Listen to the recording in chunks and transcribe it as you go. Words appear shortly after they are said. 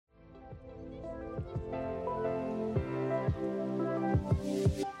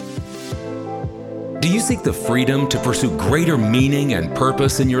Do you seek the freedom to pursue greater meaning and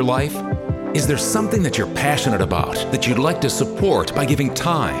purpose in your life? Is there something that you're passionate about that you'd like to support by giving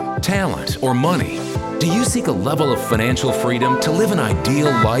time, talent, or money? Do you seek a level of financial freedom to live an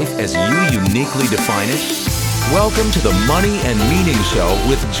ideal life as you uniquely define it? Welcome to the Money and Meaning Show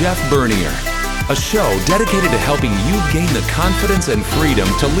with Jeff Bernier, a show dedicated to helping you gain the confidence and freedom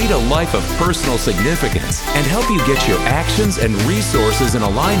to lead a life of personal significance and help you get your actions and resources in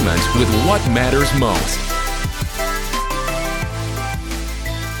alignment with what matters most.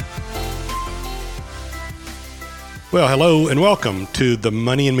 Well, hello and welcome to the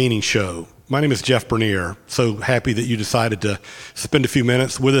Money and Meaning Show. My name is Jeff Bernier. So happy that you decided to spend a few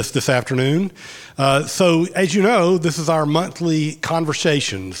minutes with us this afternoon. So as you know, this is our monthly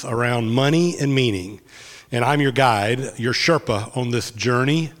conversations around money and meaning. And I'm your guide, your Sherpa on this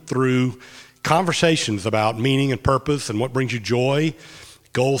journey through conversations about meaning and purpose and what brings you joy,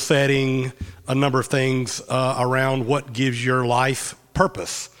 goal setting, a number of things around what gives your life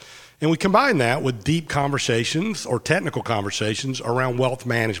purpose. And we combine that with deep conversations or technical conversations around wealth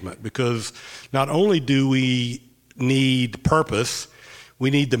management, because not only do we need purpose, we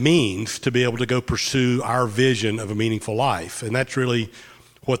need the means to be able to go pursue our vision of a meaningful life. And that's really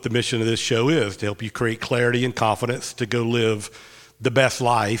what the mission of this show is, to help you create clarity and confidence to go live the best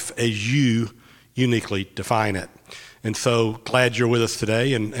life as you uniquely define it. And so glad you're with us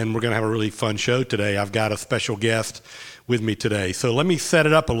today, and we're going to have a really fun show today. I've got a special guest with me today. So let me set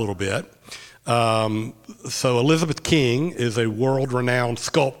it up a little bit. So Elizabeth King is a world-renowned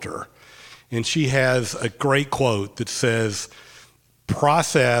sculptor, and she has a great quote that says,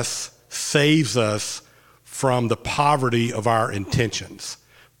 "Process saves us from the poverty of our intentions."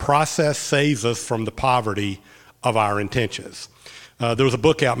 Process saves us from the poverty of our intentions. There was a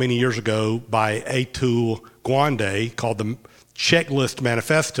book out many years ago by Atul Gawande called The Checklist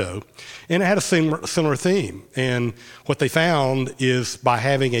Manifesto, and it had a similar theme. And what they found is by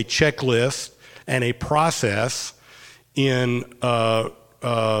having a checklist and a process in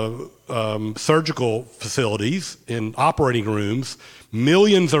surgical facilities, in operating rooms,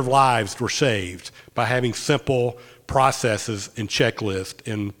 millions of lives were saved by having simple processes and checklists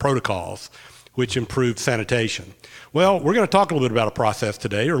and protocols, which improved sanitation. Well, we're going to talk a little bit about a process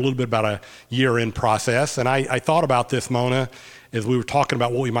today, or a little bit about a year-end process. And I thought about this, Mona, as we were talking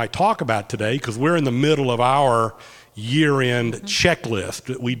about what we might talk about today, because we're in the middle of our year-end checklist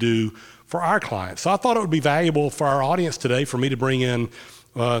that we do for our clients. So I thought it would be valuable for our audience today for me to bring in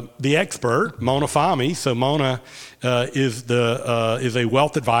the expert, Mona Fahmy. So Mona is a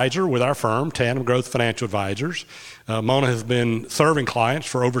wealth advisor with our firm, Tandem Growth Financial Advisors. Mona has been serving clients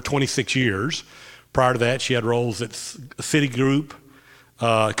for over 26 years. Prior to that, she had roles at Citigroup,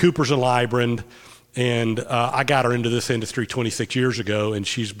 Coopers and Lybrand, and I got her into this industry 26 years ago, and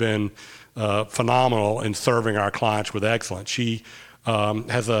she's been phenomenal in serving our clients with excellence. She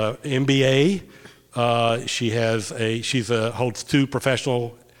has a MBA. She holds 2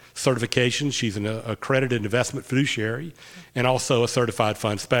 professional certifications. She's an accredited investment fiduciary and also a certified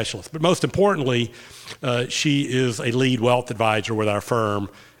fund specialist. But most importantly, she is a lead wealth advisor with our firm.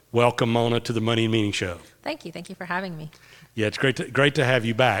 Welcome, Mona, to the Money and Meaning Show. Thank you. Thank you for having me. Yeah, it's great to have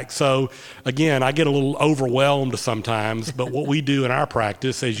you back. So again, I get a little overwhelmed sometimes, but what we do in our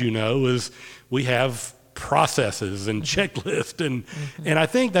practice, as you know, is we have processes and checklists, and I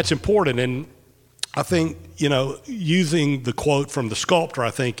think that's important. And I think, using the quote from the sculptor,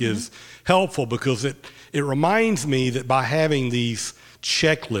 I think is helpful, because it reminds me that by having these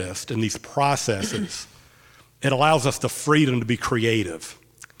checklists and these processes, it allows us the freedom to be creative.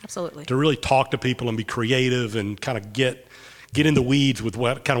 Absolutely. To really talk to people and be creative and kind of get in the weeds with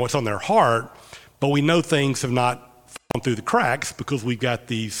what's on their heart. But we know things have not fallen through the cracks because we've got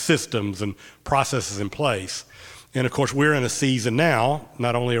these systems and processes in place. And of course, we're in a season now,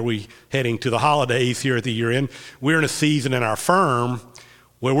 not only are we heading to the holidays here at the year end, we're in a season in our firm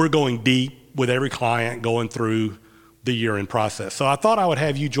where we're going deep with every client going through the year-end process. So I thought I would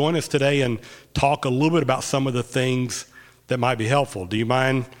have you join us today and talk a little bit about some of the things that might be helpful. Do you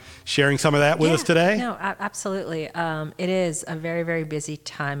mind sharing some of that with us today? No, absolutely. It is a very, very busy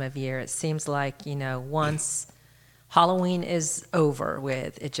time of year. It seems like, once Halloween is over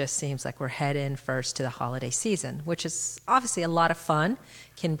with, it just seems like we're heading first to the holiday season, which is obviously a lot of fun,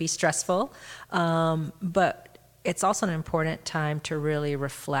 can be stressful, but it's also an important time to really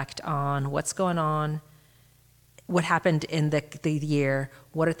reflect on what's going on, what happened in the year,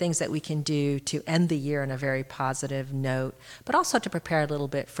 what are things that we can do to end the year on a very positive note, but also to prepare a little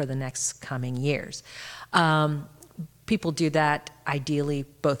bit for the next coming years. people do that ideally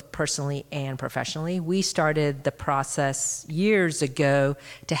both personally and professionally. We started the process years ago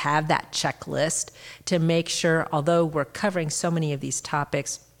to have that checklist to make sure, although we're covering so many of these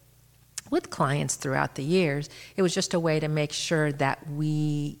topics with clients throughout the years, it was just a way to make sure that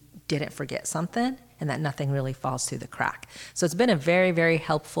we didn't forget something and that nothing really falls through the crack. So it's been a very, very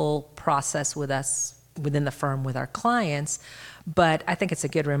helpful process with us within the firm with our clients, but I think it's a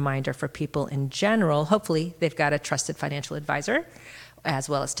good reminder for people in general. Hopefully they've got a trusted financial advisor as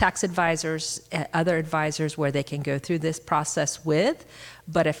well as tax advisors, other advisors where they can go through this process with.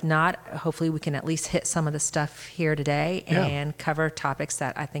 But if not, hopefully we can at least hit some of the stuff here today and cover topics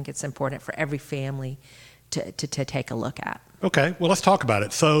that I think it's important for every family to take a look at. Okay, well, let's talk about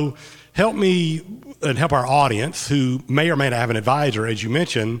it. So help me and help our audience who may or may not have an advisor, as you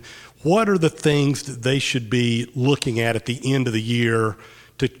mentioned. What are the things that they should be looking at the end of the year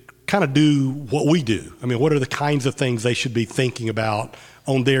to kind of do what we do? I mean, what are the kinds of things they should be thinking about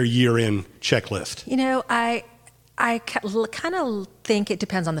on their year-end checklist? You know, I kind of think it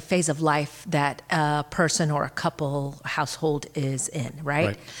depends on the phase of life that a person or a couple household is in,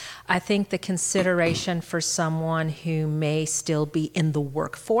 right? I think the consideration for someone who may still be in the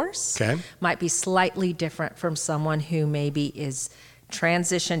workforce might be slightly different from someone who maybe is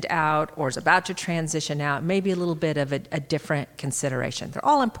transitioned out or is about to transition out, maybe a little bit of a different consideration. They're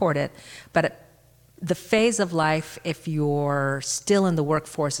all important, but the phase of life, if you're still in the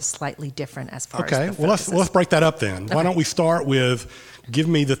workforce, is slightly different as far as the well, let's break that up then. Why don't we start with, give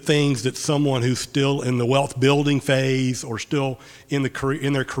me the things that someone who's still in the wealth building phase or still in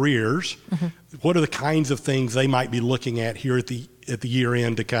their careers, what are the kinds of things they might be looking at here at the year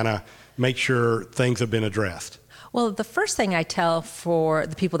end to kind of make sure things have been addressed? Well, the first thing I tell for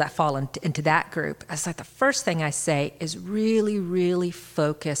the people that fall into that group, it's like the first thing I say is really, really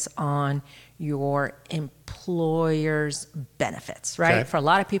focus on your employer's benefits, right? For a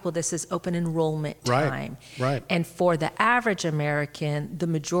lot of people, this is open enrollment time. And for the average American, the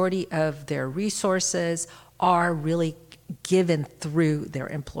majority of their resources are really given through their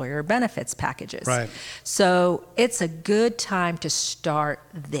employer benefits packages. So it's a good time to start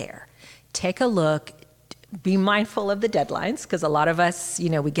there. Take a look. Be mindful of the deadlines, because a lot of us, you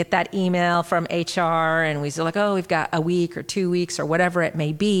know, we get that email from HR and we say like, oh, we've got a week or 2 weeks or whatever it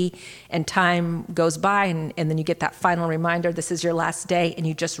may be, and time goes by and then you get that final reminder, this is your last day, and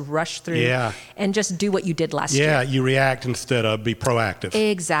you just rush through and just do what you did last year. Yeah, you react instead of be proactive.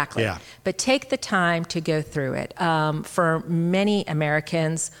 Exactly. But take the time to go through it. For many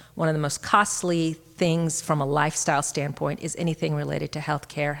Americans, one of the most costly things from a lifestyle standpoint is anything related to health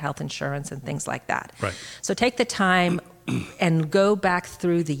care, health insurance, and things like that. So take the time and go back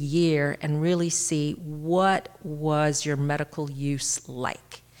through the year and really see what was your medical use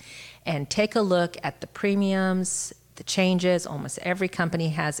like. And take a look at the premiums, the changes. Almost every company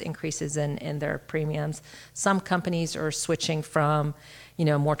has increases in their premiums. Some companies are switching from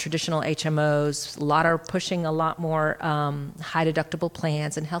more traditional HMOs. A lot are pushing a lot more high deductible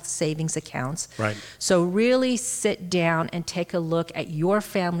plans and health savings accounts. So really sit down and take a look at your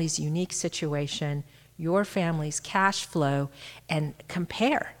family's unique situation, your family's cash flow, and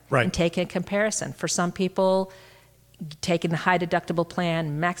compare and take a comparison. For some people, taking the high deductible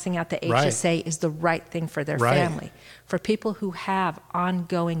plan, maxing out the HSA is the right thing for their family. For people who have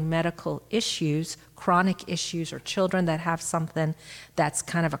ongoing medical issues, chronic issues, or children that have something that's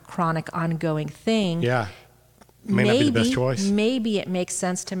kind of a chronic ongoing thing, may not be the best choice. Maybe it makes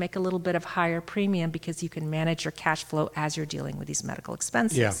sense to make a little bit of higher premium because you can manage your cash flow as you're dealing with these medical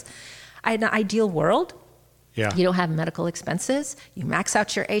expenses. In an ideal world, you don't have medical expenses, you max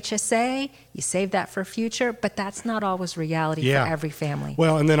out your HSA, you save that for future, but that's not always reality for every family.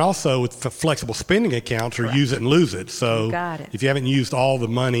 Well, and then also with the flexible spending accounts, or use it and lose it. So if you haven't used all the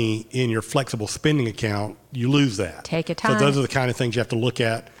money in your flexible spending account, you lose that. Take a time. So those are the kind of things you have to look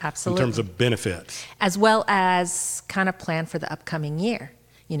at in terms of benefits. As well as kind of plan for the upcoming year.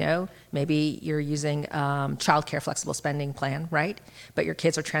 Maybe you're using child care flexible spending plan, right? But your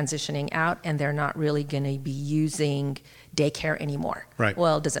kids are transitioning out and they're not really going to be using daycare anymore.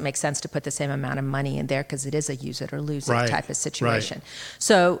 Well, does it make sense to put the same amount of money in there because it is a use it or lose it type of situation?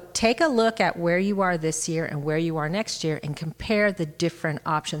 So take a look at where you are this year and where you are next year and compare the different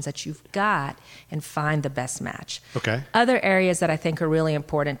options that you've got and find the best match. Other areas that I think are really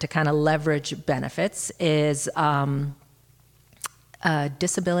important to kind of leverage benefits is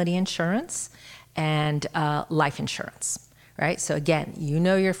disability insurance and life insurance. right? So again, you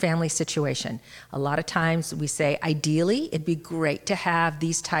know your family situation. A lot of times we say, ideally, it'd be great to have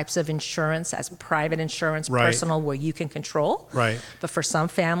these types of insurance as private insurance, Right. personal, where you can control. Right. But for some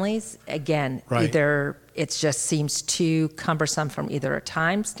families, again, Right. either it just seems too cumbersome from either a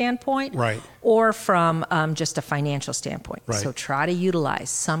time standpoint Right. or from just a financial standpoint. Right. So try to utilize.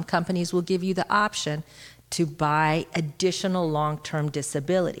 Some companies will give you the option to buy additional long-term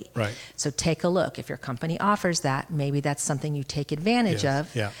disability. Right. So take a look. If your company offers that, maybe that's something you take advantage Yes.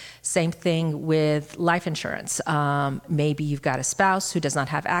 of. Yeah. Same thing with life insurance. Maybe you've got a spouse who does not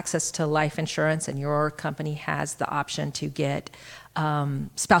have access to life insurance, and your company has the option to get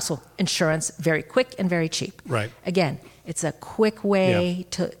spousal insurance very quick and very cheap. Right. Again, it's a quick way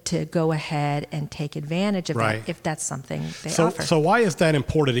to go ahead and take advantage of Right. that if that's something they offer. So why is that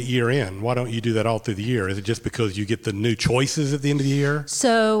important at year end? Why don't you do that all through the year? Is it just because you get the new choices at the end of the year?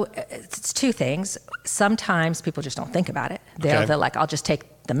 So it's two things. Sometimes people just don't think about it. They're like, I'll just take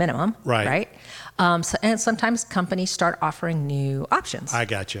the minimum, Right. And sometimes companies start offering new options. I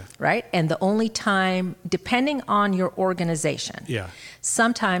got you. Right? And the only time, depending on your organization, Yeah.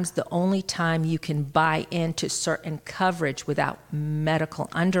 sometimes the only time you can buy into certain coverage without medical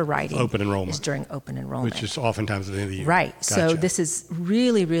underwriting Open enrollment. is during open enrollment. Which is oftentimes at the end of the year. Right. So Gotcha. this is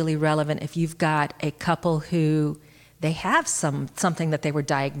really, really relevant if you've got a couple who they have something that they were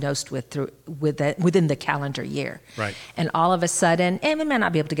diagnosed with within the calendar year. Right. And all of a sudden, and they may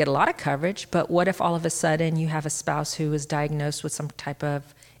not be able to get a lot of coverage, but what if all of a sudden you have a spouse who is diagnosed with some type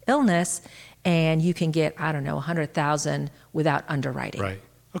of illness and you can get, I don't know, $100,000 without underwriting? Right.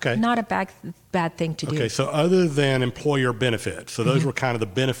 Okay. Not a bad thing to do. Okay. So other than employer benefits, so those were kind of the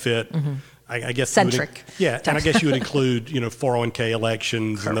benefit. I guess Centric. And I guess you would include 401k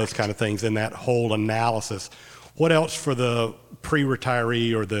elections and those kind of things in that whole analysis. What else for the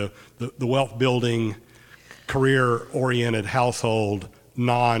pre-retiree or the wealth building, career-oriented household,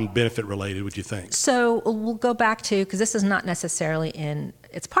 non-benefit related, would you think? So we'll go back to, because this is not necessarily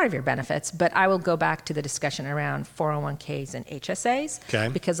it's part of your benefits, but I will go back to the discussion around 401ks and HSAs. Okay.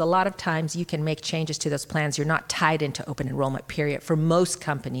 Because a lot of times you can make changes to those plans. You're not tied into open enrollment period for most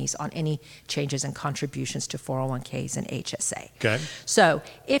companies on any changes and contributions to 401ks and HSA. Okay. So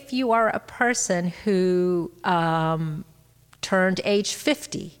if you are a person who turned age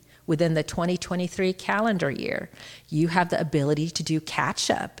 50 within the 2023 calendar year, you have the ability to do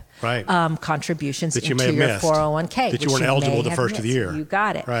catch-up contributions that you into may your have missed, 401k. that you weren't eligible the first of the year. You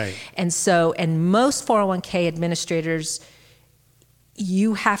got it. Right. And so, and most 401k administrators,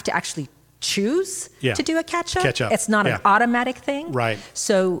 you have to actually choose to do a catch-up. It's not an automatic thing. Right.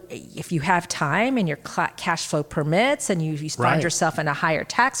 So if you have time and your cash flow permits and you find yourself in a higher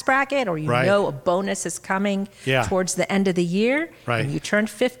tax bracket, or you know a bonus is coming towards the end of the year, and you turned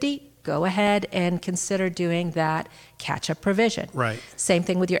 50, go ahead and consider doing that catch-up provision. Right. Same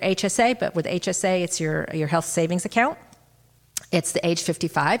thing with your HSA, but with HSA, it's your health savings account. It's the age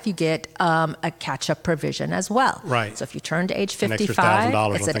 55, you get a catch-up provision as well. Right. So if you turn to age An extra 55,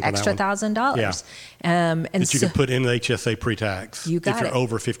 $1,000, it's I an think, on extra that one. $1,000. Yeah. And That you can put in the HSA pre-tax. You got if you're it.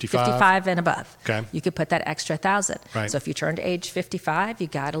 over 55. 55 and above. Okay. You could put that extra 1,000. Right. So if you turn to age 55, you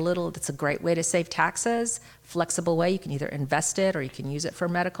got it's a great way to save taxes, flexible way. You can either invest it or you can use it for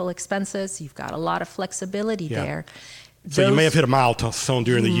medical expenses. You've got a lot of flexibility there. So you may have hit a milestone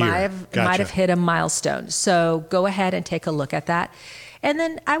during the year. Might have hit a milestone. So go ahead and take a look at that. And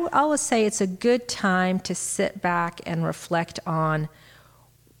then I would always say it's a good time to sit back and reflect on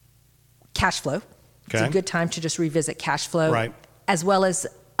cash flow. It's a good time to just revisit cash flow, as well as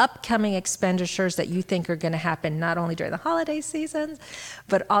upcoming expenditures that you think are going to happen not only during the holiday season,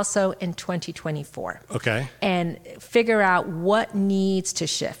 but also in 2024. Okay. And figure out what needs to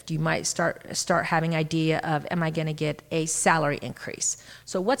shift. You might start having idea of, am I going to get a salary increase?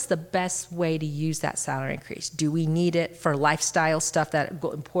 So what's the best way to use that salary increase? Do we need it for lifestyle stuff,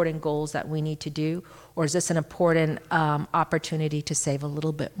 important goals that we need to do? Or is this an important opportunity to save a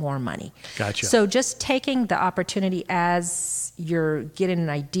little bit more money? Gotcha. So just taking the opportunity as you're getting an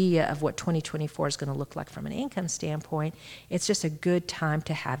idea of what 2024 is going to look like from an income standpoint, it's just a good time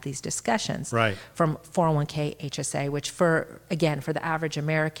to have these discussions. Right. From 401k, HSA, which for the average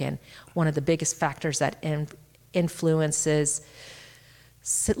American, one of the biggest factors that influences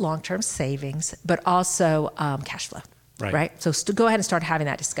long-term savings, but also cash flow. Right. So go ahead and start having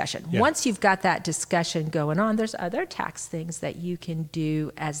that discussion. Yeah. Once you've got that discussion going on, there's other tax things that you can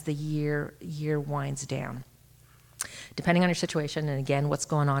do as the year winds down. Depending on your situation and again, what's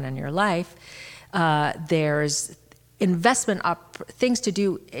going on in your life, there's investment things to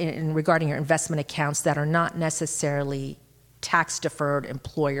do regarding your investment accounts that are not necessarily tax-deferred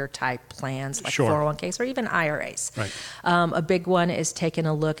employer-type plans like Sure. 401ks or even IRAs. Right. A big one is taking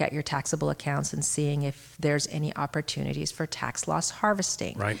a look at your taxable accounts and seeing if there's any opportunities for tax loss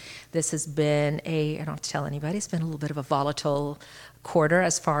harvesting. Right. This has been I don't have to tell anybody, it's been a little bit of a volatile quarter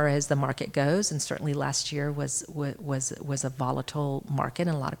as far as the market goes, and certainly last year was a volatile market,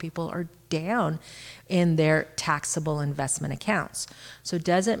 and a lot of people are down in their taxable investment accounts. So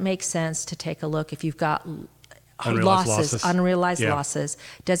does it make sense to take a look if you've got unrealized Yeah. losses,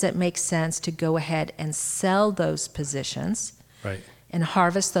 does it make sense to go ahead and sell those positions Right. and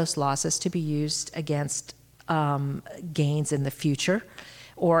harvest those losses to be used against gains in the future,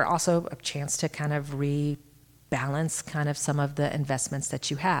 or also a chance to kind of rebalance kind of some of the investments that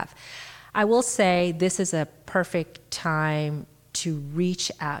you have? I will say this is a perfect time to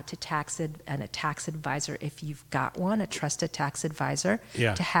reach out to a tax advisor if you've got one, a trusted tax advisor,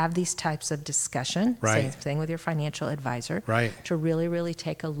 Yeah. to have these types of discussion. Right. Same thing with your financial advisor. Right. To really, really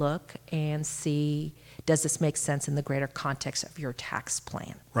take a look and see, does this make sense in the greater context of your tax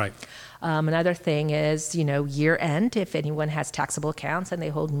plan? Right. Another thing is, year end, if anyone has taxable accounts and they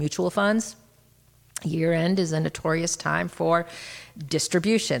hold mutual funds, year end is a notorious time for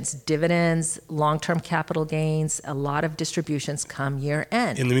distributions, dividends, long-term capital gains. A lot of distributions come year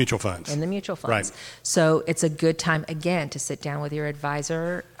end. In the mutual funds. In the mutual funds. Right. So it's a good time, again, to sit down with your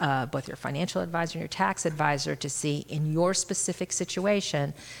advisor, both your financial advisor and your tax advisor, to see in your specific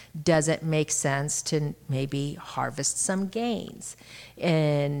situation, does it make sense to maybe harvest some gains?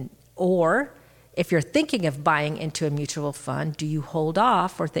 Or if you're thinking of buying into a mutual fund, do you hold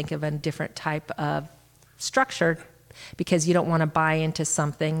off or think of a different type of structure because you don't want to buy into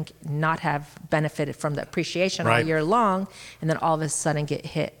something, not have benefited from the appreciation all Right. year long, and then all of a sudden get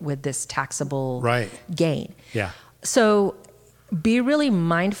hit with this taxable Right. gain? Yeah. So be really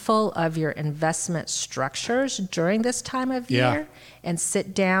mindful of your investment structures during this time of Yeah. year, and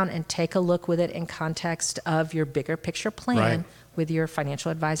sit down and take a look with it in context of your bigger picture plan. Right. With your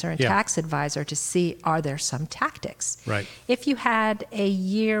financial advisor and Yeah. tax advisor to see, are there some tactics? Right. If you had a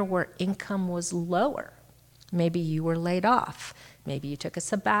year where income was lower, maybe you were laid off, maybe you took a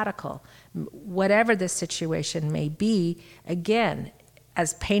sabbatical, whatever the situation may be, again,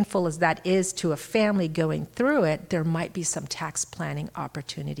 as painful as that is to a family going through it, there might be some tax planning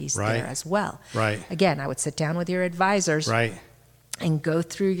opportunities Right. there as well. Right. Again, I would sit down with your advisors Right. and go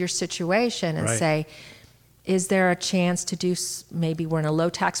through your situation and Right. say, is there a chance to do, maybe we're in a low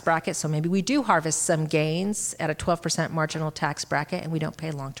tax bracket, so maybe we do harvest some gains at a 12% marginal tax bracket and we don't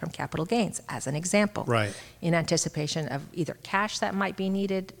pay long-term capital gains, as an example. Right. In anticipation of either cash that might be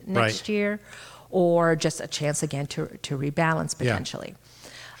needed next Right. year, or just a chance again to rebalance Yeah. potentially.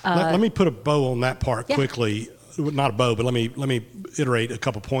 Let me put a bow on that part Yeah. quickly. Not a bow, but let me iterate a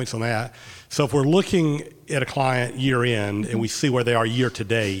couple points on that. So if we're looking at a client year end and we see where they are year to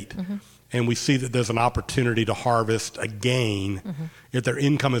date, and we see that there's an opportunity to harvest a gain, if their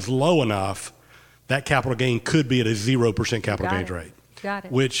income is low enough, that capital gain could be at a 0% capital Got gains it. rate. Got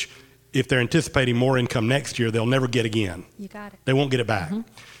it. Which, if they're anticipating more income next year, they'll never get again. You got it. They won't get it back.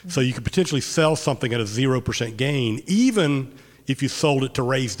 So you could potentially sell something at a 0% gain, even if you sold it to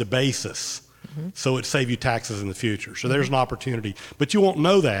raise the basis. So it save you taxes in the future. So there's an opportunity. But you won't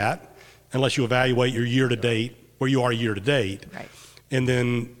know that unless you evaluate your year to date, where you are year to date. Right. And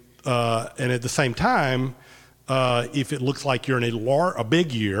then, and at the same time, if it looks like you're in a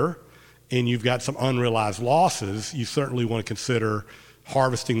big year and you've got some unrealized losses, you certainly want to consider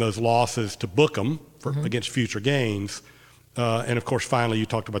harvesting those losses to book them against future gains. And of course, finally, you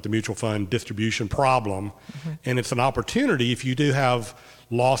talked about the mutual fund distribution problem. And it's an opportunity, if you do have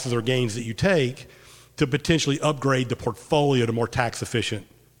losses or gains that you take, to potentially upgrade the portfolio to more tax efficient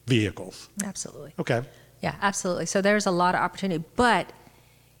vehicles. Absolutely. Okay. Yeah, absolutely. So there's a lot of opportunity, but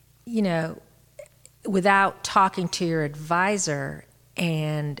without talking to your advisor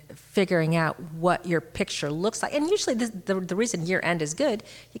and figuring out what your picture looks like, and usually the reason year end is good,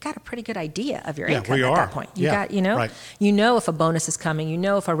 you got a pretty good idea of your income where you at are. that point. Right. You know if a bonus is coming, you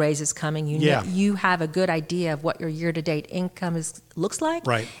know if a raise is coming, Yeah. you have a good idea of what your year to date income looks like,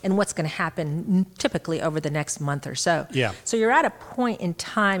 Right. and what's going to happen typically over the next month or so. Yeah. So you're at a point in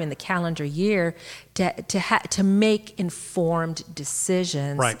time in the calendar year to make informed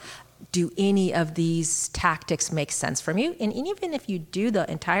decisions. Right. Do any of these tactics make sense from you? And even if you do the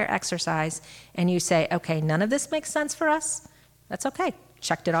entire exercise and you say, okay, none of this makes sense for us, that's okay.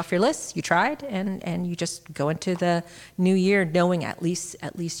 Checked it off your list, you tried, and you just go into the new year knowing at least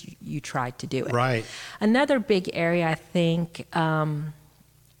you tried to do it. Right. Another big area, I think,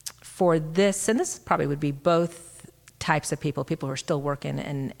 for this, and this probably would be both types of people who are still working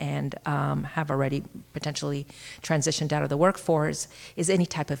and have already potentially transitioned out of the workforce, is any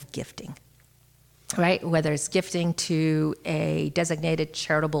type of gifting, right? Whether it's gifting to a designated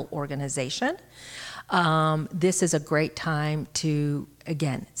charitable organization, this is a great time to,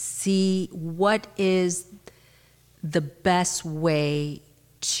 again, see what is the best way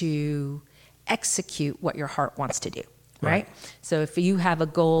to execute what your heart wants to do, right? So if you have a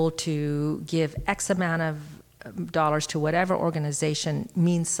goal to give X amount of dollars to whatever organization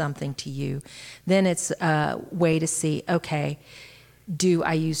means something to you, then it's a way to see, okay, do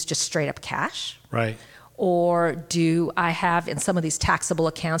I use just straight up cash? Right. Or do I have, in some of these taxable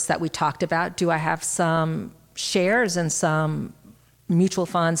accounts that we talked about, do I have some shares and some mutual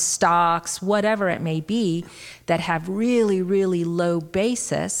funds, stocks, whatever it may be, that have really, really low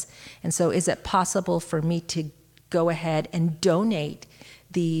basis? And so is it possible for me to go ahead and donate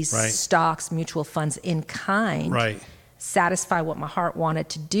these stocks, mutual funds in kind, satisfy what my heart wanted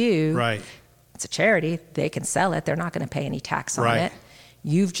to do? It's a charity. They can sell it. They're not going to pay any tax on it.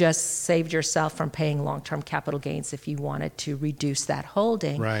 You've just saved yourself from paying long-term capital gains if you wanted to reduce that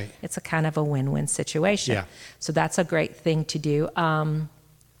holding. It's a kind of a win-win situation. So that's a great thing to do. And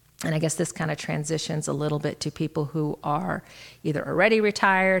I guess this kind of transitions a little bit to people who are either already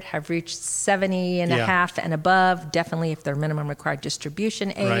retired, have reached 70 and a half and above, definitely if they're minimum required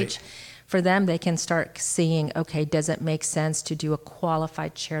distribution age. For them, they can start seeing, okay, does it make sense to do a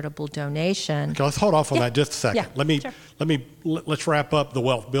qualified charitable donation? Okay, let's hold off on that just a second. Let's wrap up the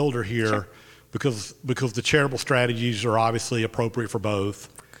wealth builder here, because the charitable strategies are obviously appropriate for both.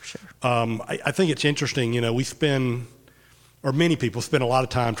 I think it's interesting, we spend, or many people spend a lot of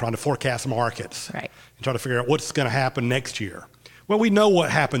time trying to forecast markets and try to figure out what's going to happen next year. Well, we know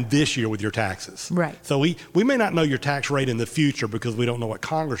what happened this year with your taxes. So we may not know your tax rate in the future because we don't know what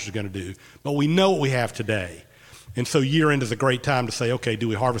Congress is going to do, but we know what we have today. And so year end is a great time to say, okay, do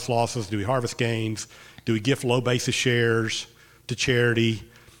we harvest losses? Do we harvest gains? Do we gift low basis shares to charity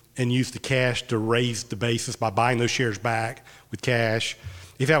and use the cash to raise the basis by buying those shares back with cash?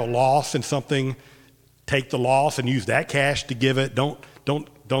 If you have a loss in something, take the loss and use that cash to give it. Don't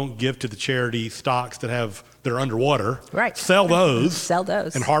give to the charity stocks that are underwater. Sell those.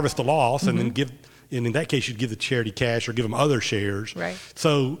 And harvest the loss, and then give. And in that case, you'd give the charity cash or give them other shares.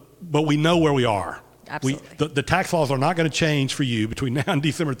 So, but we know where we are. The tax laws are not going to change for you between now and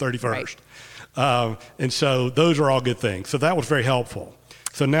December 31st. And so those are all good things. So that was very helpful.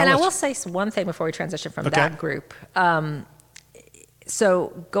 So now, and I will say one thing before we transition from that group.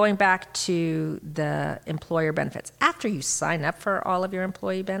 So going back to the employer benefits, after you sign up for all of your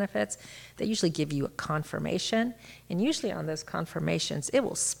employee benefits, they usually give you a confirmation. And usually on those confirmations, it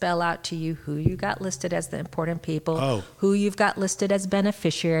will spell out to you who you got listed as the important people, who you've got listed as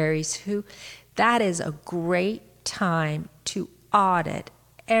beneficiaries, that is a great time to audit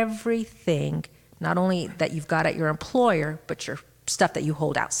everything, not only that you've got at your employer, but your stuff that you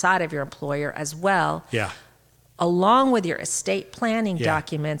hold outside of your employer as well. Along with your estate planning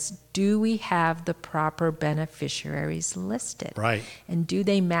documents, do we have the proper beneficiaries listed? And do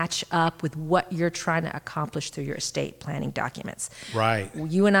they match up with what you're trying to accomplish through your estate planning documents?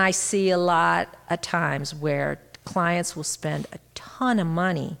 You and I see a lot of times where clients will spend a ton of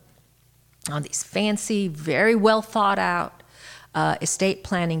money on these fancy, very well thought out estate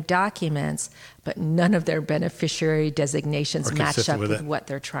planning documents, but none of their beneficiary designations match up with what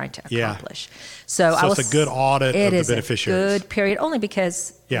they're trying to accomplish. So it's a good audit of the beneficiaries. It is a good period, only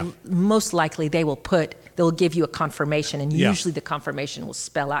because most likely they'll give you a confirmation, and usually the confirmation will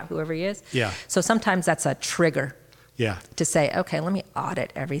spell out whoever he is. So sometimes that's a trigger to say, okay, let me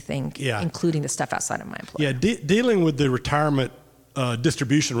audit everything, including the stuff outside of my employer. Dealing with the retirement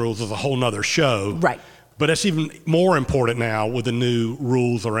distribution rules is a whole nother show. But that's even more important now with the new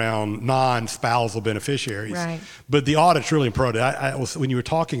rules around non-spousal beneficiaries. But the audit's really important. When you were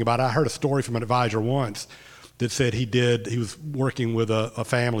talking about it, I heard a story from an advisor once that said he was working with a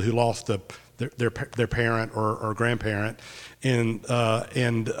family who lost their parent or grandparent, and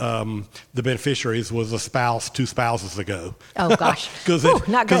the beneficiaries was a spouse 2 spouses ago. Oh gosh,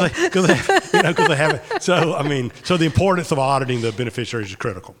 not good. Because they haven't. So the importance of auditing the beneficiaries is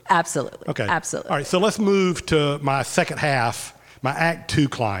critical. Absolutely. All right. So let's move to my second half, my Act 2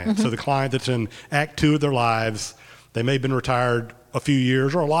 client. So the client that's in Act 2 of their lives, they may have been retired a few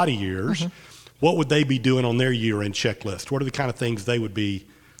years or a lot of years. What would they be doing on their year-end checklist? What are the kind of things they would be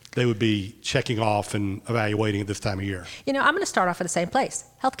checking off and evaluating at this time of year? I'm going to start off at the same place: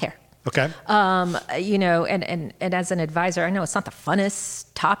 healthcare. And as an advisor, I know it's not the funnest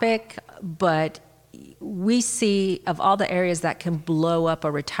topic, but we see of all the areas that can blow up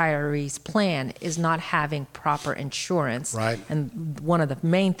a retiree's plan is not having proper insurance. Right. And one of the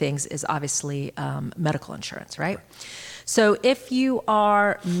main things is obviously medical insurance, right? So if you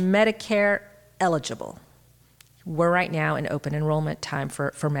are Medicare eligible, we're right now in open enrollment time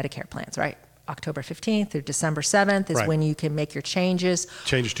for Medicare plans, right? October 15th through December 7th is when you can make your changes.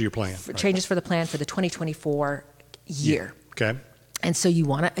 Changes to your plan. Changes for the plan for the 2024 year. Okay. And so you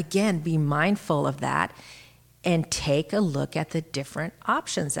want to, again, be mindful of that and take a look at the different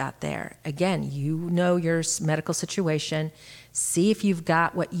options out there. Again, you know your medical situation. See if you've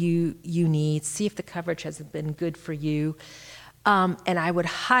got what you need. See if the coverage has been good for you. And I would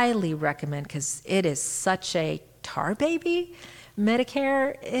highly recommend, because it is such a tar baby,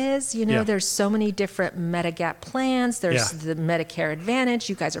 Medicare is, there's so many different Medigap plans. There's the Medicare Advantage.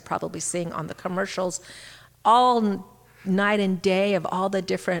 You guys are probably seeing on the commercials all night and day of all the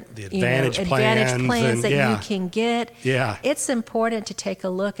different advantage plans that you can get. Yeah. It's important to take a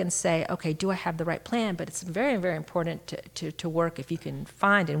look and say, okay, do I have the right plan? But it's very, very important to work if you can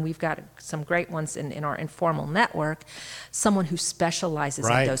find, and we've got some great ones in our informal network, someone who specializes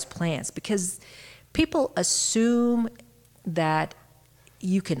in those plans. Because people assume that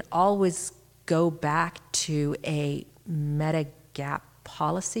you can always go back to a Medigap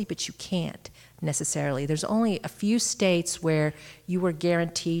policy, but you can't necessarily. There's only a few states where you were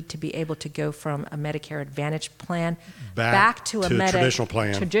guaranteed to be able to go from a Medicare Advantage plan back to a traditional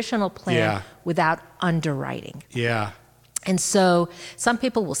plan without underwriting. Yeah. And so some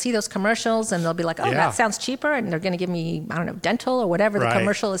people will see those commercials and they'll be like, oh, that sounds cheaper. And they're going to give me, I don't know, dental or whatever the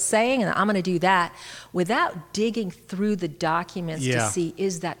commercial is saying. And I'm going to do that without digging through the documents to see,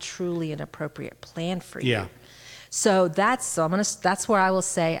 is that truly an appropriate plan for you? So that's where I will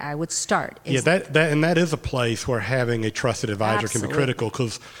say I would start. That is a place where having a trusted advisor can be critical,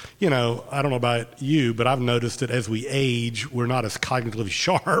 because, I don't know about you, but I've noticed that as we age, we're not as cognitively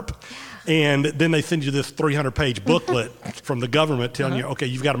sharp. And then they send you this 300-page booklet from the government telling you, okay,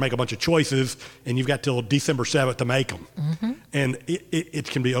 you've got to make a bunch of choices, and you've got till December 7th to make them. And it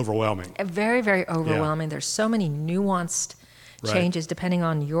can be overwhelming. Very, very overwhelming. There's so many nuanced changes depending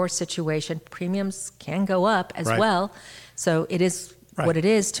on your situation. Premiums can go up as well. So it is what it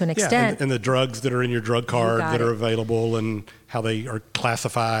is to an extent. And the drugs that are in your drug card that are available and how they are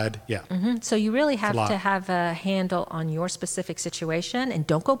classified. So you really have to have a handle on your specific situation, and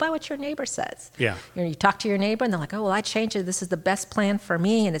don't go by what your neighbor says. You talk to your neighbor and they're like, oh, well, I changed it. This is the best plan for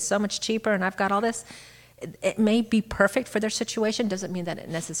me and it's so much cheaper and I've got all this. It may be perfect for their situation, doesn't mean that it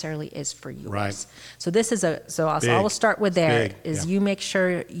necessarily is for yours. So this is I will start with there, you make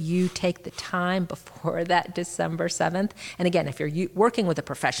sure you take the time before that December 7th. And again, if you're working with a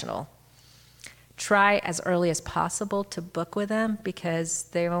professional, try as early as possible to book with them, because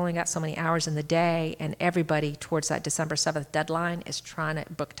they've only got so many hours in the day, and everybody towards that December 7th deadline is trying to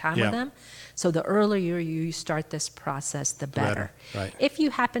book time with them. So the earlier you start this process, the better. If you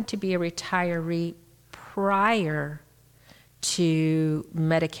happen to be a retiree prior to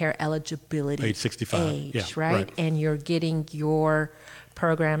Medicare eligibility age 65 right? And you're getting your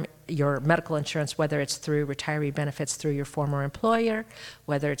program, your medical insurance, whether it's through retiree benefits through your former employer,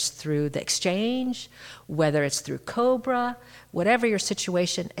 whether it's through the exchange, whether it's through COBRA, whatever your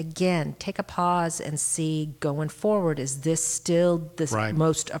situation, again, take a pause and see going forward, is this still the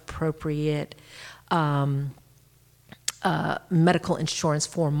most appropriate medical insurance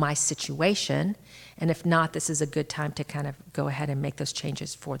for my situation? And if not, this is a good time to kind of go ahead and make those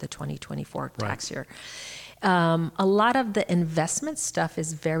changes for the 2024 tax year. A lot of the investment stuff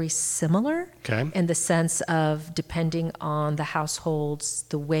is very similar in the sense of, depending on the households,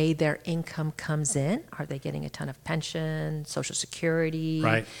 the way their income comes in. Are they getting a ton of pension, Social Security,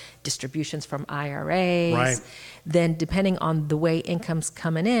 distributions from IRAs? Then depending on the way income's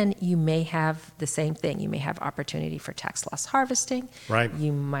coming in, you may have the same thing. You may have opportunity for tax loss harvesting.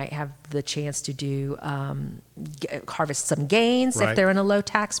 You might have the chance to do harvest some gains if they're in a low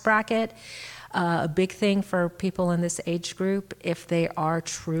tax bracket. A big thing for people in this age group, if they are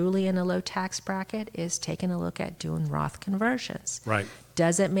truly in a low tax bracket, is taking a look at doing Roth conversions.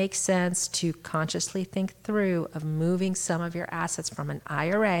 Does it make sense to consciously think through of moving some of your assets from an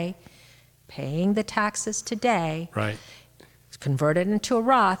IRA, paying the taxes today, convert it into a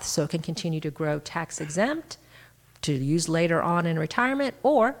Roth so it can continue to grow tax exempt to use later on in retirement,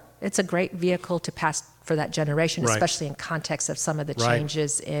 or it's a great vehicle to pass for that generation, especially in context of some of the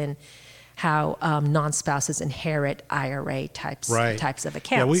changes in how non-spouses inherit IRA types of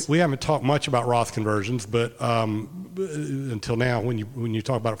accounts. Yeah, we haven't talked much about Roth conversions, but until now, when you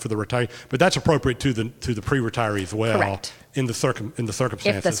talk about it for the retiree, but that's appropriate to the pre-retiree as well. Correct. In the circumstances.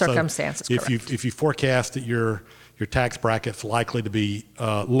 If the circumstances, so correct. if you forecast that your tax bracket's likely to be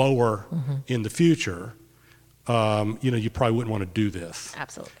lower in the future, you probably wouldn't want to do this.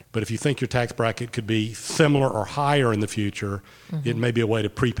 Absolutely. But if you think your tax bracket could be similar or higher in the future, it may be a way to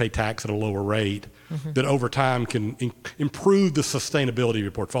prepay tax at a lower rate that over time can improve the sustainability of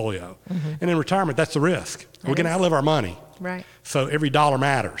your portfolio. And in retirement, that's the risk. We're going to outlive our money. Right. So every dollar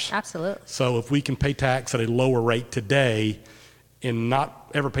matters. Absolutely. So if we can pay tax at a lower rate today and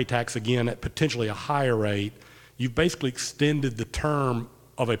not ever pay tax again at potentially a higher rate, you've basically extended the term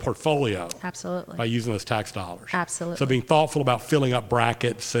of a portfolio. Absolutely. By using those tax dollars. Absolutely. So being thoughtful about filling up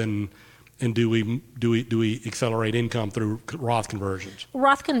brackets and do we accelerate income through Roth conversions?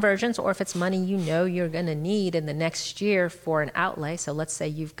 Roth conversions, or if it's money you're going to need in the next year for an outlay. So let's say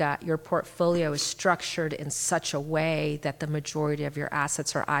you've got your portfolio is structured in such a way that the majority of your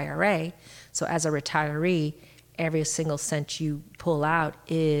assets are IRA. So as a retiree, every single cent you pull out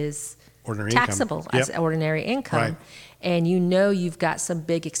is taxable as ordinary income. Right. And you've got some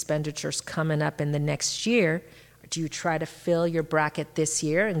big expenditures coming up in the next year. Do you try to fill your bracket this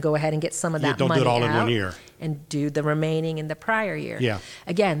year and go ahead and get some of that money out? Don't do it all in 1 year. And do the remaining in the prior year. Yeah.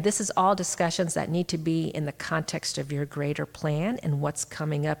 Again, this is all discussions that need to be in the context of your greater plan and what's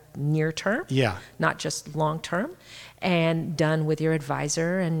coming up near term. Yeah. Not just long term, and done with your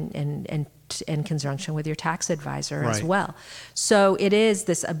advisor and in conjunction with your tax advisor as well. So it is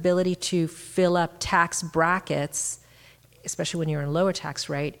this ability to fill up tax brackets, especially when you're in a lower tax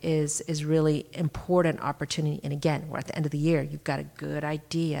rate, is really important opportunity. And again, we're at the end of the year. You've got a good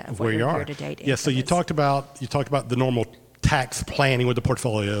idea of what your year-to-date income so you is. talked about the normal tax planning with the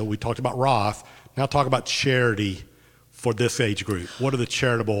portfolio. We talked about Roth. Now talk about charity for this age group. What are the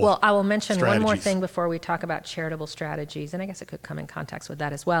charitable Well, I will mention strategies? one more thing before we talk about charitable strategies, and I guess it could come in context with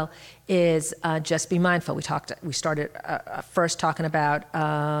that as well, is just be mindful. We started first talking about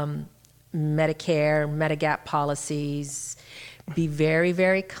Medicare, Medigap policies. Be very,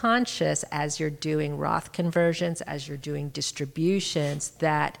 very conscious as you're doing Roth conversions, as you're doing distributions,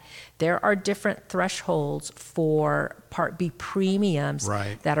 that there are different thresholds for Part B premiums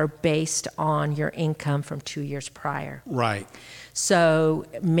that are based on your income from 2 years prior. Right. So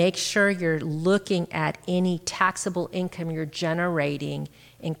make sure you're looking at any taxable income you're generating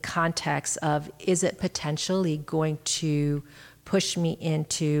in context of, is it potentially going to push me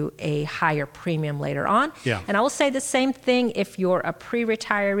into a higher premium later on? Yeah. And I will say the same thing if you're a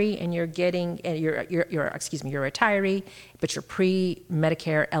pre-retiree and you're getting, you're a retiree, but you're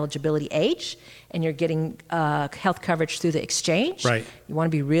pre-Medicare eligibility age, and you're getting health coverage through the exchange. Right. You want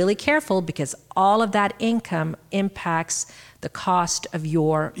to be really careful because all of that income impacts the cost of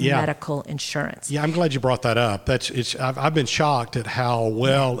your medical insurance. Yeah, I'm glad you brought that up. I've been shocked at how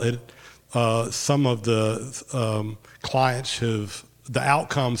well some of the clients the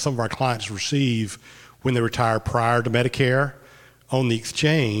outcomes some of our clients receive when they retire prior to Medicare on the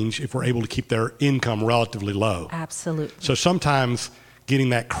exchange, if we're able to keep their income relatively low. Absolutely. So sometimes getting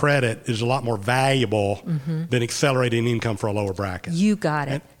that credit is a lot more valuable than accelerating income for a lower bracket. You got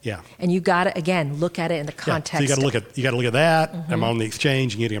it. And you got to, again, look at it in the context. So you got to look at that. I'm on the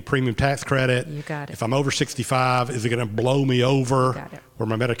exchange and getting a premium tax credit. You got it. If I'm over 65, is it going to blow me over or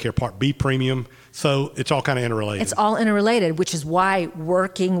my Medicare Part B premium? So it's all kind of interrelated. It's all interrelated, which is why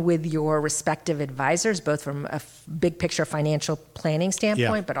working with your respective advisors, both from a big picture financial planning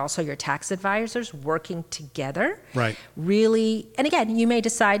standpoint, but also your tax advisors, working together. Right. Really, and again, you may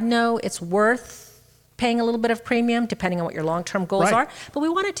decide, no, it's worth paying a little bit of premium depending on what your long-term goals are, but we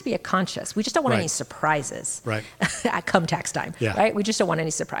want it to be a conscious. We just don't want any surprises at come tax time, right? We just don't want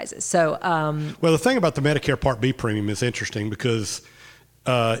any surprises. So, well, the thing about the Medicare Part B premium is interesting because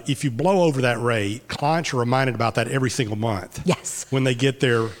if you blow over that rate, clients are reminded about that every single month. Yes. When they get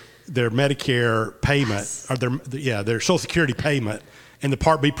their Medicare payment or their Social Security payment, and the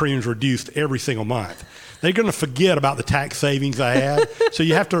Part B premium is reduced every single month. They're going to forget about the tax savings I had. So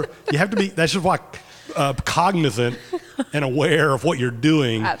you have to be. That's just why. Cognizant and aware of what you're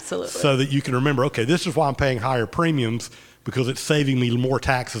doing. Absolutely. So that you can remember, okay, this is why I'm paying higher premiums, because it's saving me more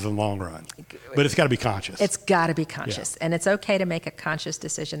taxes in the long run. But it's got to be conscious. It's got to be conscious. And it's okay to make a conscious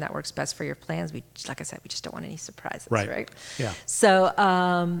decision that works best for your plans. Like I said, we just don't want any surprises, right? Yeah. So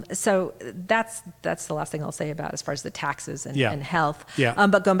so that's the last thing I'll say about as far as the taxes and health. Yeah.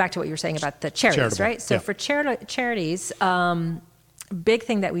 But going back to what you were saying about the charities, Charitable. right? So for charities, big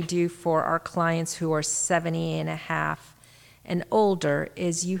thing that we do for our clients who are 70 and a half and older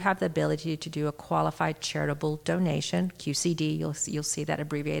is you have the ability to do a qualified charitable donation, QCD. You'll see that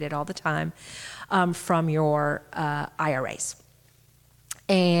abbreviated all the time, from your IRAs.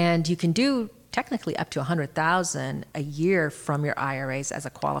 And you can do technically up to $100,000 a year from your IRAs as a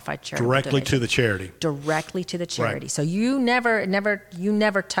qualified charitable Directly donation. to the charity. Directly to the charity. Right. So you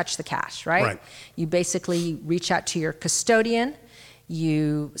never touch the cash, right? Right. You basically reach out to your custodian.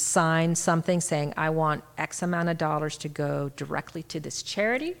 You sign something saying, I want X amount of dollars to go directly to this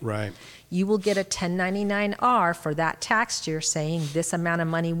charity. Right. You will get a 1099-R for that tax year saying this amount of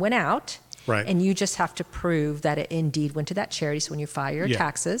money went out. Right. And you just have to prove that it indeed went to that charity. So when you file your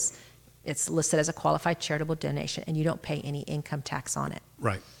taxes, it's listed as a qualified charitable donation, and you don't pay any income tax on it.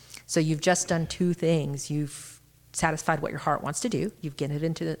 Right. So you've just done two things. You've satisfied what your heart wants to do. You've given it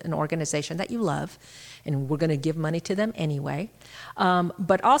into an organization that you love, and we're going to give money to them anyway.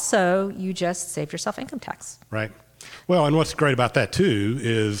 But also, you just saved yourself income tax. Right. Well, and what's great about that too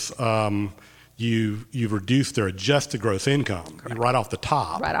is you've reduced their adjusted gross income right off the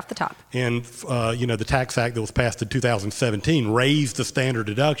top. Right off the top. And the Tax Act that was passed in 2017 raised the standard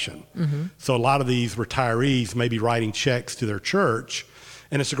deduction. Mm-hmm. So a lot of these retirees may be writing checks to their church,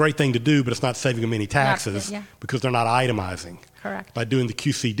 and it's a great thing to do, but it's not saving them any taxes because they're not itemizing. Correct. By doing the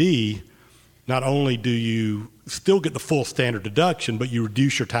QCD, not only do you still get the full standard deduction, but you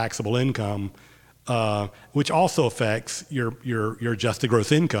reduce your taxable income, which also affects your adjusted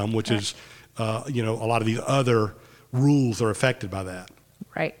gross income, which is a lot of these other rules are affected by that.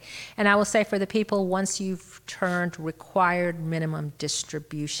 Right. And I will say for the people, once you've turned required minimum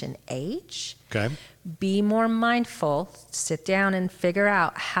distribution age, be more mindful, sit down and figure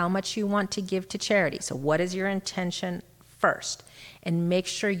out how much you want to give to charity. So what is your intention first? And make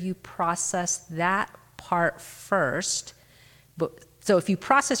sure you process that part first. So if you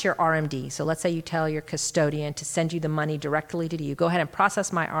process your RMD, so let's say you tell your custodian to send you the money directly to you, go ahead and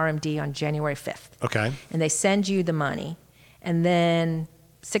process my RMD on January 5th. Okay. And they send you the money. And then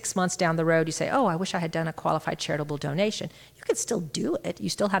 6 months down the road, you say, oh, I wish I had done a qualified charitable donation. You could still do it. You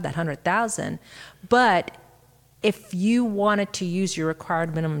still have that $100,000. But if you wanted to use your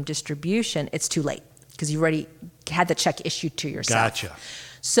required minimum distribution, it's too late because you already had the check issued to yourself. Gotcha.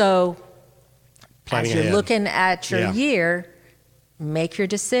 So Planning as you're ahead. looking at your year, make your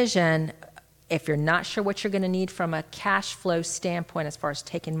decision. If you're not sure what you're going to need from a cash flow standpoint as far as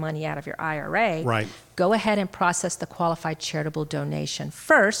taking money out of your IRA, go ahead and process the qualified charitable donation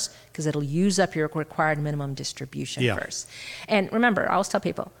first because it'll use up your required minimum distribution first. And remember, I always tell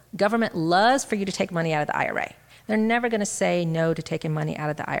people, government loves for you to take money out of the IRA. They're never going to say no to taking money out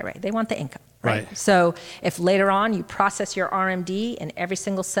of the IRA. They want the income. Right. So if later on you process your RMD and every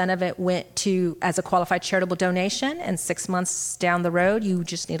single cent of it went to as a qualified charitable donation, and 6 months down the road you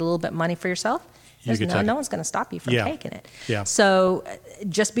just need a little bit of money for yourself, no one's going to stop you from taking it. Yeah. So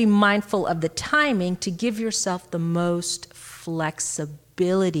just be mindful of the timing to give yourself the most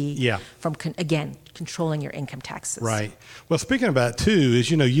flexibility from controlling your income taxes. Right. Well, speaking about too is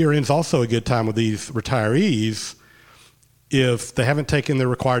year end's also a good time with these retirees if they haven't taken their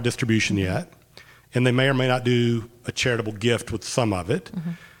required distribution yet, and they may or may not do a charitable gift with some of it.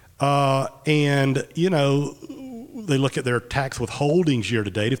 Mm-hmm. And they look at their tax withholdings year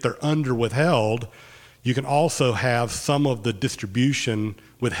to date. If they're under withheld, you can also have some of the distribution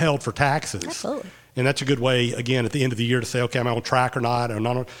withheld for taxes. Absolutely. And that's a good way, again, at the end of the year to say, okay, am I on track or not?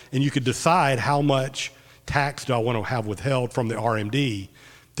 And you could decide how much tax do I want to have withheld from the RMD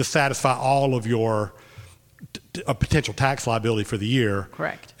to satisfy all of your potential tax liability for the year.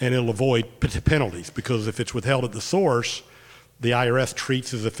 Correct. And it'll avoid penalties because if it's withheld at the source, the IRS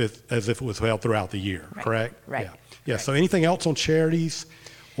treats as if it was withheld throughout the year. Right. Correct? Right. Yeah. Right. So anything else on charities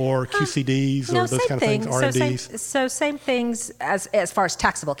or QCDs or those kind of things, RMDs? So same things as far as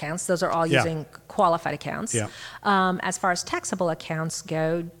taxable accounts. Those are all using qualified accounts. Yeah. As far as taxable accounts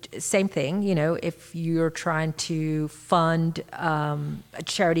go, same thing. If you're trying to fund a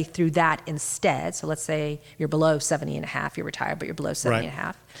charity through that instead, so let's say you're below 70 and a half, you're retired, but you're below 70 and a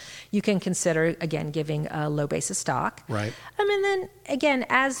half, you can consider, again, giving a low basis stock. Right. And then, again,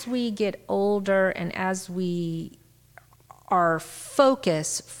 as we get older and as our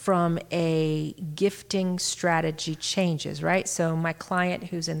focus from a gifting strategy changes, right? So my client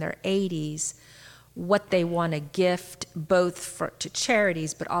who's in their 80s, what they want to gift both to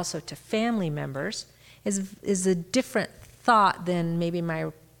charities but also to family members is a different thought than maybe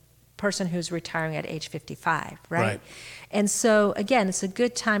my person who's retiring at age 55, right? And so again, it's a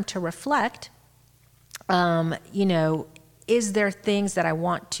good time to reflect, is there things that I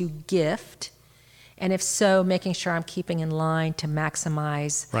want to gift? And if so, making sure I'm keeping in line to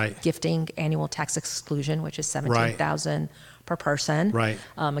maximize gifting annual tax exclusion, which is $17,000 per person. Right.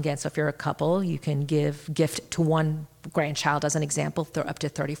 Again, so if you're a couple, you can gift to one grandchild as an example, up to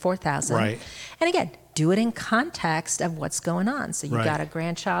 $34,000. Right. And again, do it in context of what's going on. So you Right. got a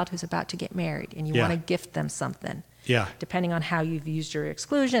grandchild who's about to get married, and you Yeah. want to gift them something. Yeah. Depending on how you've used your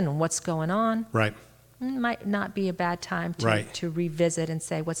exclusion and what's going on, Right. it might not be a bad time Right. to revisit and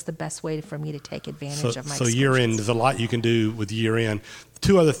say, what's the best way for me to take advantage of my So exclusions? year end, there's a lot you can do with year end.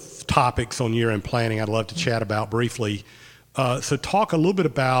 Two other topics on year end planning I'd love to chat about briefly. So talk a little bit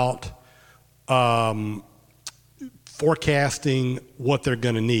about forecasting what they're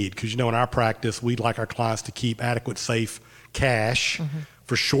going to need, because in our practice, we'd like our clients to keep adequate, safe cash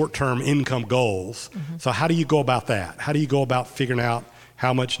for short-term income goals. So how do you go about that? How do you go about figuring out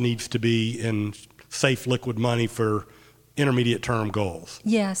how much needs to be in safe liquid money for intermediate term goals?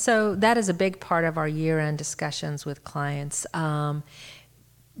 Yeah, so that is a big part of our year-end discussions with clients.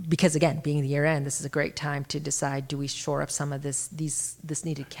 Because again, being the year end, this is a great time to decide, do we shore up some of this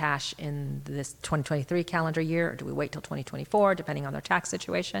needed cash in this 2023 calendar year, or do we wait till 2024, depending on their tax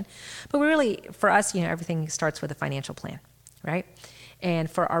situation? But we really, for us, everything starts with a financial plan, right?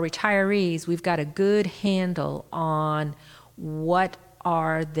 And for our retirees, we've got a good handle on what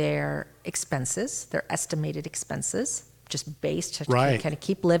are their expenses, their estimated expenses, just based to Right. kind of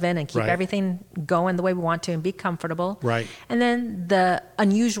keep living and keep Right. everything going the way we want to and be comfortable. Right. And then the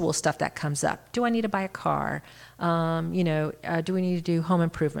unusual stuff that comes up. Do I need to buy a car? Do we need to do home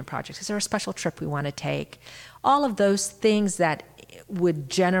improvement projects? Is there a special trip we want to take? All of those things that would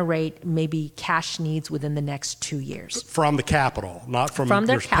generate maybe cash needs within the next 2 years. From the capital, not from From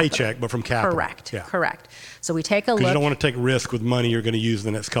their your capital. paycheck, but from capital. Correct. Yeah. Correct. So we take a Because look you don't want to take risk with money you're going to use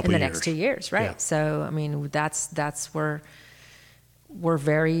in the next couple in of the years. next 2 years, right? Yeah. So that's where we're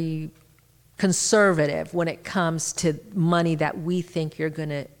very conservative when it comes to money that we think you're going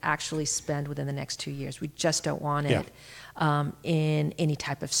to actually spend within the next 2 years. We just don't want it in any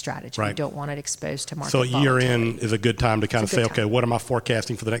type of strategy. We Right. don't want it exposed to market So year volatility. end is a good time to kind of It's a say, good okay, time. what am I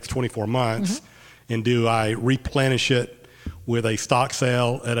forecasting for the next 24 months? And do I replenish it with a stock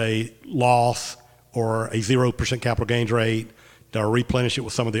sale at a loss or a 0% capital gains rate? Do I replenish it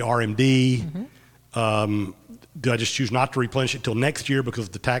with some of the RMD? Do I just choose not to replenish it till next year because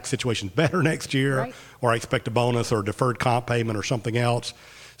the tax situation's better next year? Right. Or I expect a bonus or a deferred comp payment or something else?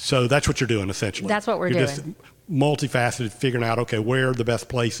 So that's what you're doing essentially. That's what we're You're doing. just multifaceted, figuring out, okay, where are the best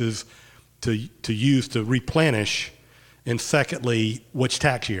places to use to replenish, and secondly, which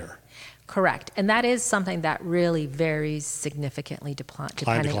tax year? Correct. And that is something that really varies significantly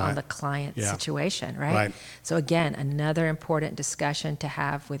depending on client. the client Yeah. situation, right? Right. So again, another important discussion to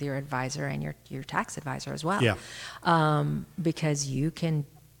have with your advisor and your tax advisor as well. Yeah. Because you can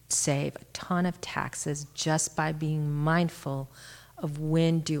save a ton of taxes just by being mindful of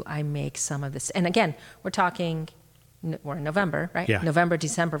when do I make some of this. And again, we're in November, right? Yeah. November,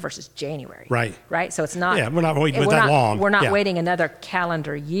 December versus January. Right. Right? So it's not. Yeah, we're not waiting we're that not- long. We're not Yeah. waiting another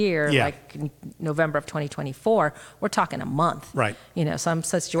calendar year, Yeah. like November of 2024. We're talking a month. Right. Some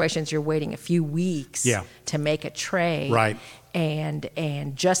situations you're waiting a few weeks Yeah. to make a trade. Right. And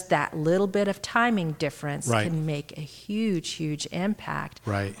just that little bit of timing difference Right. can make a huge impact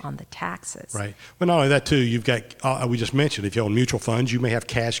Right. on the taxes. Right. But not only that, too, you've got, we just mentioned, if you own mutual funds, you may have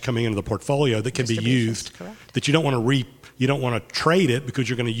cash coming into the portfolio that can be Distributions, used, correct. that you don't want to trade it because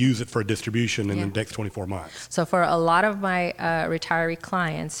you're going to use it for a distribution in Yeah. the next 24 months. So for a lot of my retiree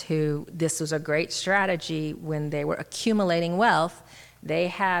clients who this was a great strategy when they were accumulating wealth, they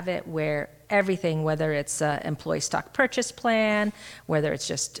have it where everything, whether it's an employee stock purchase plan, whether it's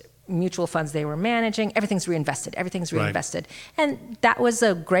just mutual funds they were managing, everything's reinvested. Everything's Right. reinvested. And that was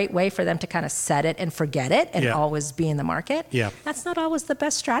a great way for them to kind of set it and forget it and Yeah. always be in the market. Yeah. That's not always the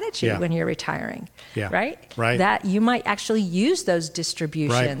best strategy Yeah. when you're retiring. Yeah. Right? Right. That you might actually use those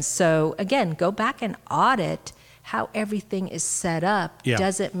distributions. Right. So again, go back and audit how everything is set up. Yeah.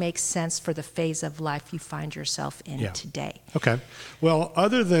 Does it make sense for the phase of life you find yourself in Yeah. today? Okay. Well,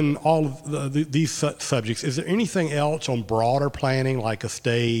 other than all of these subjects, is there anything else on broader planning, like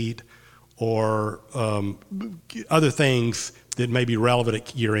estate or other things that may be relevant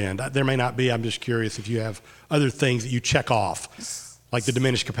at year end? There may not be. I'm just curious if you have other things that you check off, like the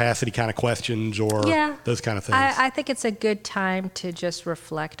diminished capacity kind of questions or those kind of things. I think it's a good time to just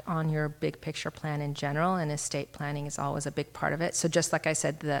reflect on your big picture plan in general, and estate planning is always a big part of it. So just like I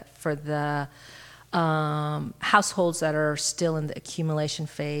said, for the households that are still in the accumulation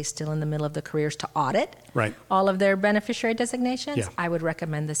phase, still in the middle of the careers, to audit Right. all of their beneficiary designations, Yeah. I would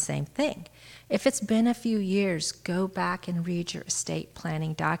recommend the same thing. If it's been a few years, go back and read your estate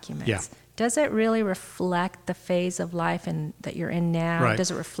planning documents. Yeah. Does it really reflect the phase of life that you're in now? Right.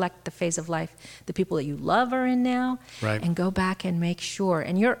 Does it reflect the phase of life the people that you love are in now? Right. And go back and make sure.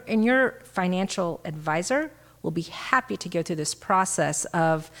 And your financial advisor will be happy to go through this process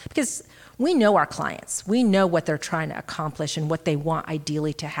because we know our clients. We know what they're trying to accomplish and what they want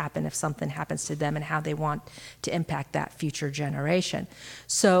ideally to happen if something happens to them and how they want to impact that future generation.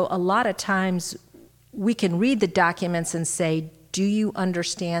 So a lot of times we can read the documents and say, do you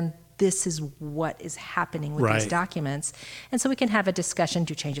understand this is what is happening with these Right. documents? And so we can have a discussion,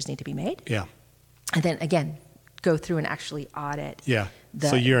 do changes need to be made? Yeah. And then again, go through and actually audit. Yeah.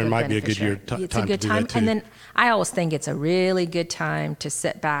 So year-end might be a good year beneficiary. It's time a good to do time. that too. And then I always think it's a really good time to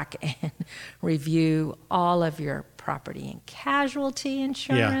sit back and review all of your property and casualty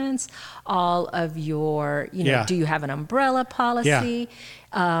insurance, all of your, Yeah. do you have an umbrella policy?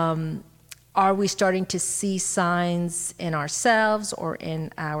 Are we starting to see signs in ourselves or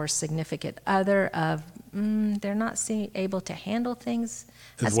in our significant other of they're not able to handle things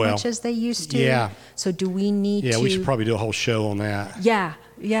as well. much as they used to? Yeah. So do we need to? Yeah, we should probably do a whole show on that.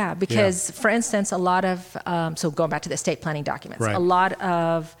 Yeah, because for instance, a lot of, so going back to the estate planning documents, Right. a lot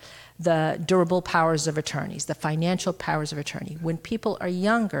of the durable powers of attorneys, the financial powers of attorney, when people are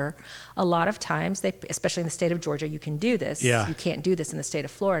younger, a lot of times, especially in the state of Georgia, you can do this. Yeah. You can't do this in the state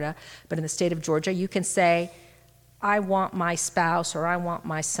of Florida, but in the state of Georgia, you can say, I want my spouse or I want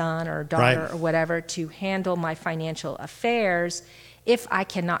my son or daughter Right. or whatever to handle my financial affairs if I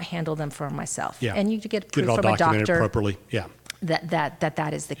cannot handle them for myself. Yeah. And you get Get proof it all from a documented doctor properly. Yeah.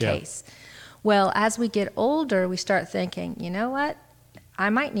 that is the Yeah. case. Well, as we get older, we start thinking, you know what? I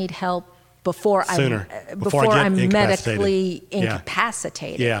might need help before Sooner. Before I before get I'm incapacitated. medically Yeah.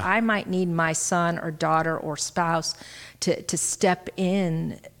 incapacitated. Yeah. I might need my son or daughter or spouse to step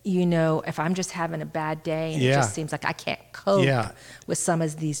in, if I'm just having a bad day and it Yeah. just seems like I can't cope Yeah. with some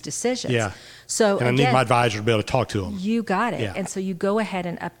of these decisions. Yeah. So And I need again, my advisor to be able to talk to them. you got it. Yeah. And so you go ahead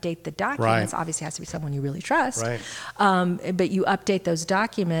and update the documents. Right. Obviously, it has to be someone you really trust. Right. But you update those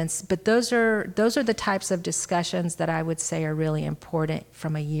documents. But those are the types of discussions that I would say are really important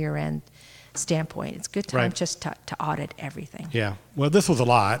from a year-end standpoint. It's a good time Right. just to audit everything. Yeah. Well, this was a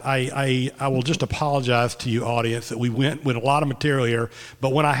lot. I will just apologize to you, audience, that we went with a lot of material here.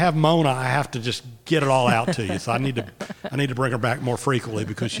 But when I have Mona, I have to just get it all out to you. So I need to bring her back more frequently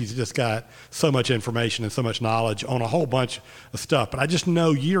because she's just got so much information and so much knowledge on a whole bunch of stuff. But I just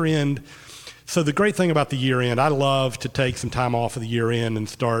know year end. So the great thing about the year end, I love to take some time off of the year end and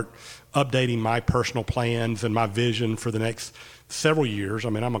start updating my personal plans and my vision for the next several years. I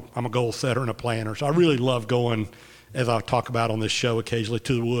mean, I'm a goal setter and a planner, so I really love going, as I talk about on this show occasionally,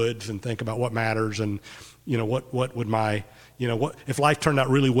 to the woods and think about what matters and, what would my, what if life turned out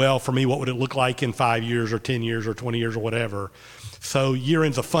really well for me, what would it look like in 5 years or 10 years or 20 years or whatever. So year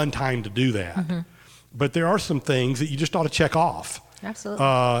end's a fun time to do that. Mm-hmm. But there are some things that you just ought to check off. Absolutely.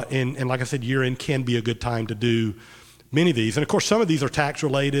 And like I said, year end can be a good time to do many of these. And of course, some of these are tax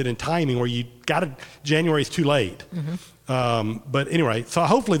related and timing where January is too late. Mm-hmm. But anyway, so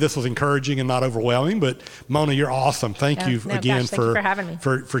hopefully this was encouraging and not overwhelming. But Mona, you're awesome. Thank you again thank you for having me.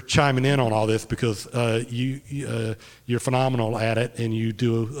 For chiming in on all this because you're phenomenal at it and you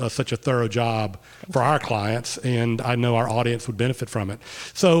do such a thorough job for our clients. And I know our audience would benefit from it.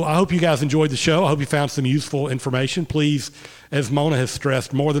 So I hope you guys enjoyed the show. I hope you found some useful information. Please, as Mona has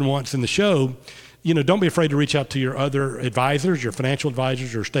stressed more than once in the show, don't be afraid to reach out to your other advisors, your financial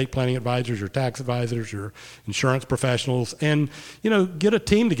advisors, your estate planning advisors, your tax advisors, your insurance professionals, and, get a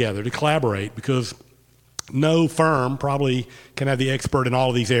team together to collaborate because no firm probably can have the expert in all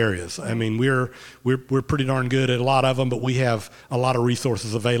of these areas. I mean, we're pretty darn good at a lot of them, but we have a lot of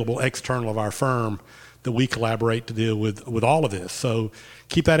resources available external of our firm that we collaborate to deal with all of this. So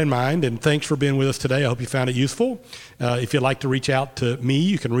keep that in mind, and thanks for being with us today. I hope you found it useful. If you'd like to reach out to me,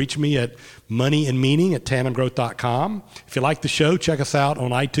 you can reach me at moneyandmeaning@tandemgrowth.com. If you like the show, check us out on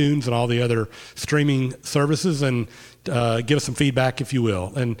iTunes and all the other streaming services, and give us some feedback if you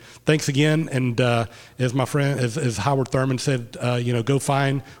will. And thanks again. And as my friend, as Howard Thurman said, go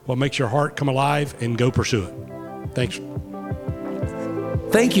find what makes your heart come alive and go pursue it. Thanks.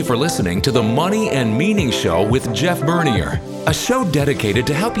 Thank you for listening to the Money and Meaning Show with Jeff Bernier, a show dedicated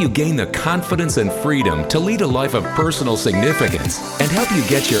to help you gain the confidence and freedom to lead a life of personal significance and help you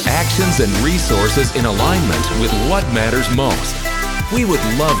get your actions and resources in alignment with what matters most. We would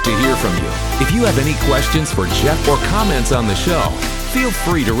love to hear from you. If you have any questions for Jeff or comments on the show, Feel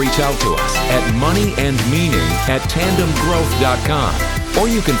free to reach out to us at moneyandmeaning@tandemgrowth.com, or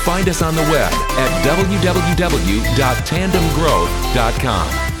you can find us on the web at www.tandemgrowth.com.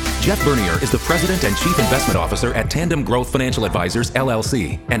 Jeff Bernier is the President and Chief Investment Officer at Tandem Growth Financial Advisors,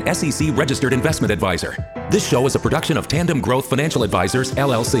 LLC, an SEC-registered investment advisor. This show is a production of Tandem Growth Financial Advisors,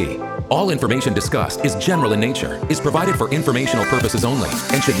 LLC. All information discussed is general in nature, is provided for informational purposes only,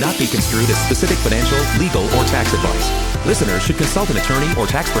 and should not be construed as specific financial, legal, or tax advice. Listeners should consult an attorney or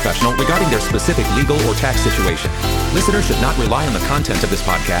tax professional regarding their specific legal or tax situation. Listeners should not rely on the content of this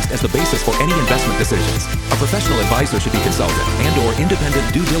podcast as the basis for any investment decisions. A professional advisor should be consulted, and/or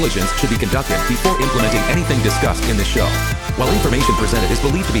independent due diligence should be conducted before implementing anything discussed in this show. While information presented is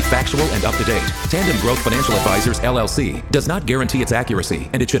believed to be factual and up to date, Tandem Growth Financial Advisors, LLC, does not guarantee its accuracy,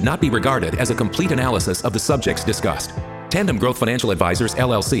 and it should not be regarded as a complete analysis of the subjects discussed. Tandem Growth Financial Advisors,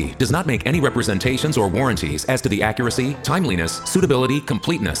 LLC, does not make any representations or warranties as to the accuracy, timeliness, suitability,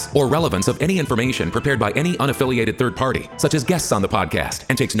 completeness, or relevance of any information prepared by any unaffiliated third party, such as guests on the podcast,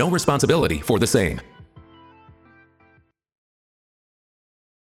 and takes no responsibility for the same.